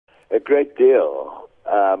A great deal.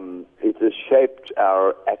 It has shaped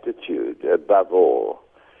our attitude above all.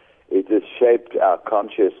 It has shaped our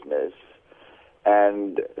consciousness,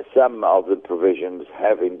 and some of the provisions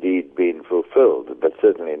have indeed been fulfilled, but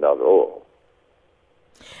certainly not all.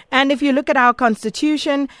 And if you look at our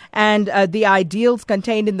Constitution and the ideals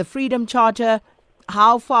contained in the Freedom Charter,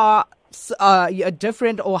 how far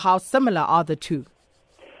different or how similar are the two?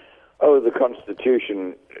 Oh, the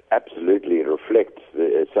Constitution absolutely reflects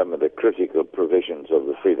some of the critical provisions of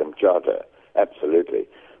the Freedom Charter. Absolutely.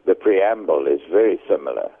 The preamble is very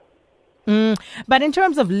similar. But in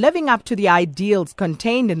terms of living up to the ideals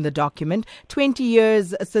contained in the document, 20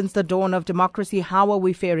 years since the dawn of democracy, how are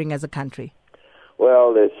we faring as a country?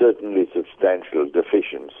 Well, there's certainly substantial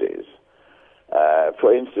deficiencies.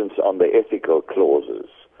 For instance, on the ethical clauses.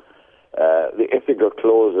 The ethical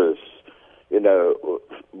clauses,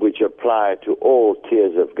 which apply to all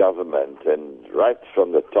tiers of government and right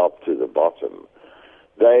from the top to the bottom,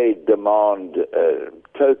 they demand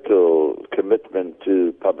total commitment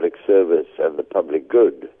to public service and the public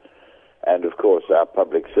good. And, of course, our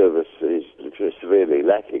public service is severely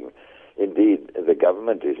lacking. Indeed, the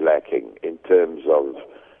government is lacking in terms of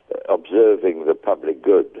observing the public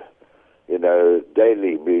good.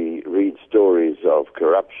 Daily we read stories of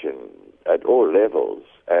corruption at all levels,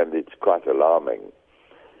 and it's quite alarming.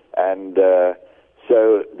 And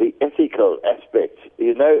so the ethical aspect,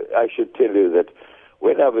 I should tell you that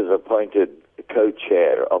when I was appointed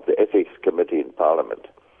co-chair of the Ethics Committee in Parliament,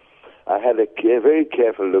 I had a very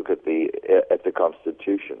careful look at the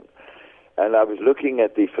Constitution, and I was looking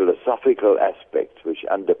at the philosophical aspects which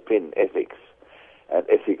underpin ethics and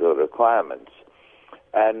ethical requirements.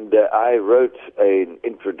 And I wrote an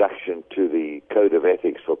introduction to the Code of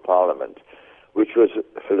Ethics for Parliament, which was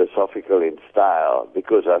philosophical in style,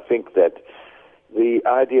 because I think that the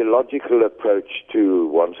ideological approach to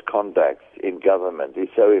one's conduct in government is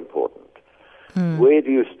so important. Where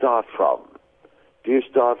do you start from? Do you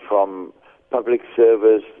start from public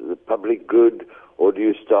service, the public good, or do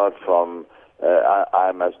you start from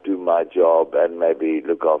I must do my job and maybe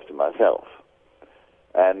look after myself?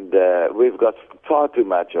 And we've got far too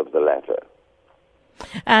much of the latter.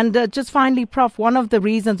 And just finally, Prof, one of the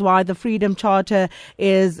reasons why the Freedom Charter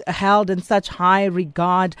is held in such high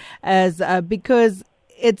regard is because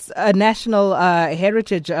it's a national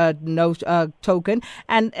heritage token,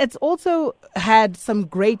 and it's also had some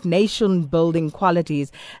great nation-building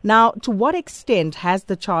qualities. Now, to what extent has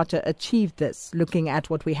the Charter achieved this, looking at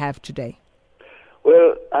what we have today?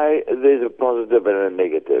 Well, there's a positive and a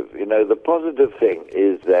negative. The positive thing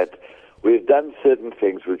is that we've done certain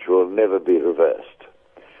things which will never be reversed.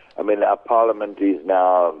 I mean, our parliament is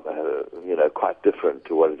now, quite different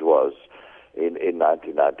to what it was in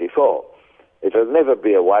 1994. It'll never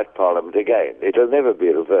be a white parliament again. It'll never be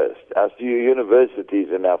reversed. Our universities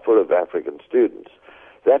are now full of African students.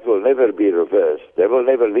 That will never be reversed. They will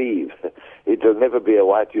never leave. It'll never be a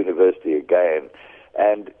white university again.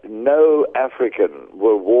 And no African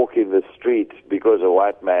will walk in the street because a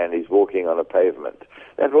white man is walking on a pavement.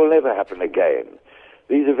 That will never happen again.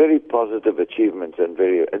 These are very positive achievements, and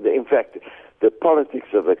in fact, the politics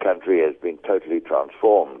of the country has been totally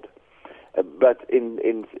transformed. But in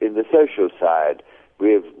the social side,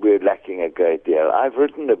 we're lacking a great deal. I've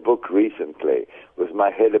written a book recently with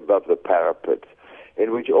my head above the parapet,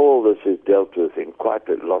 in which all this is dealt with in quite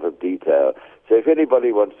a lot of detail. So if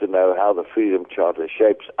anybody wants to know how the Freedom Charter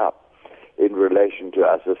shapes up in relation to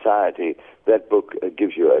our society, that book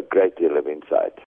gives you a great deal of insight.